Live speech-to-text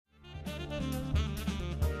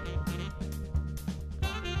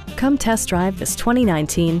Come test drive this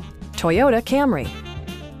 2019 Toyota Camry.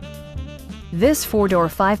 This four-door,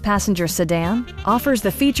 five-passenger sedan offers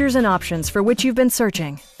the features and options for which you've been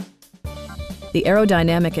searching. The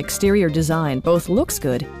aerodynamic exterior design both looks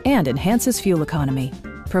good and enhances fuel economy,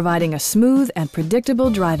 providing a smooth and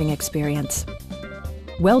predictable driving experience.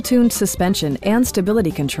 Well-tuned suspension and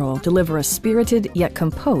stability control deliver a spirited yet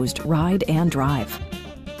composed ride and drive.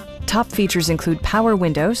 Top features include power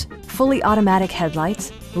windows, fully automatic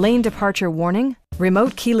headlights, lane departure warning,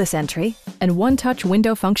 remote keyless entry, and one-touch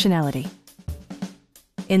window functionality.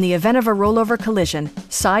 In the event of a rollover collision,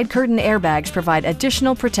 side curtain airbags provide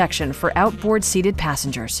additional protection for outboard seated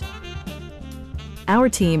passengers. Our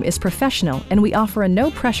team is professional and we offer a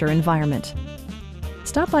no-pressure environment.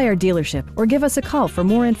 Stop by our dealership or give us a call for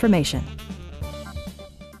more information.